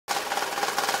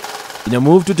In a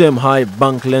move to tame high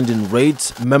bank lending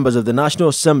rates, members of the National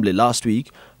Assembly last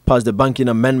week passed the Banking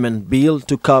Amendment Bill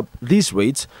to cap these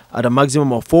rates at a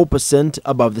maximum of 4%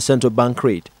 above the central bank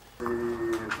rate.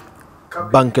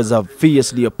 Bankers have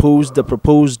fiercely opposed the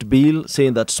proposed bill,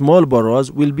 saying that small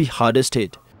borrowers will be hardest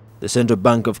hit. The Central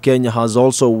Bank of Kenya has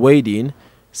also weighed in,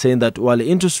 saying that while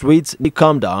interest rates may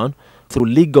come down through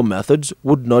legal methods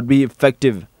would not be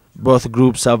effective. Both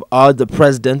groups have urged the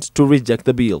president to reject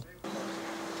the bill.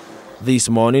 This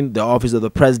morning, the office of the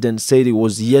president said it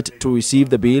was yet to receive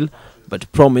the bill,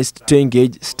 but promised to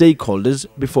engage stakeholders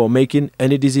before making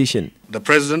any decision. The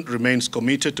president remains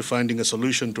committed to finding a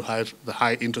solution to the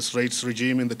high interest rates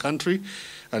regime in the country,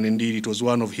 and indeed it was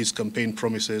one of his campaign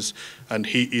promises, and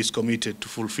he is committed to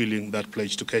fulfilling that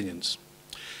pledge to Kenyans.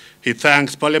 He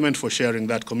thanks Parliament for sharing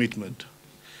that commitment.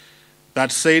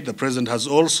 That said, the president has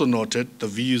also noted the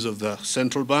views of the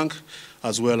central bank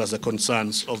as well as the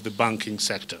concerns of the banking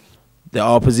sector. The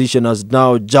opposition has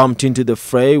now jumped into the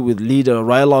fray, with leader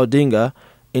Raila Odinga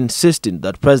insisting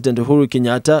that President Uhuru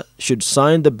Kenyatta should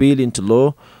sign the bill into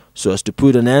law so as to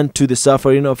put an end to the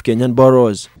suffering of Kenyan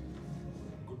borrowers.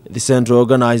 The Central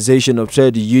Organization of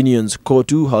Trade Unions,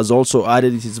 COTU, has also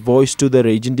added its voice to the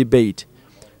raging debate.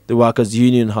 The Workers'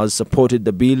 Union has supported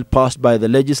the bill passed by the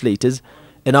legislators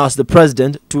and asked the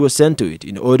president to assent to it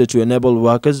in order to enable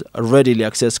workers readily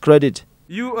access credit.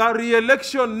 Your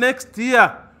re-election next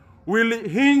year will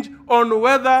hinge on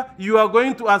whether you are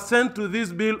going to assent to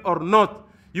this bill or not.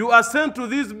 You assent to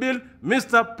this bill,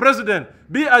 Mr. President,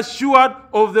 be assured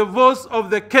of the voice of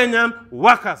the Kenyan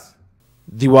workers.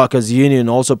 The Workers' Union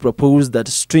also proposed that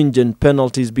stringent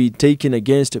penalties be taken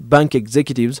against bank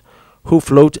executives who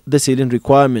float the ceiling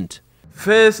requirement.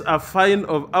 Face a fine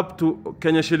of up to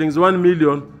Kenya shillings 1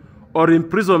 million or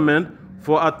imprisonment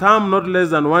for a term not less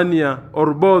than 1 year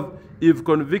or both if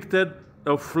convicted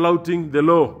of flouting the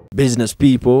law. Business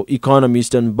people,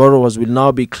 economists and borrowers will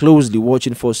now be closely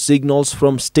watching for signals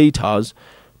from State House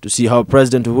to see how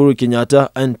President Uhuru Kenyatta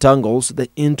untangles the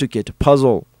intricate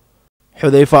puzzle.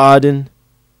 Hudhaifa Aden,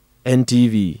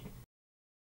 NTV.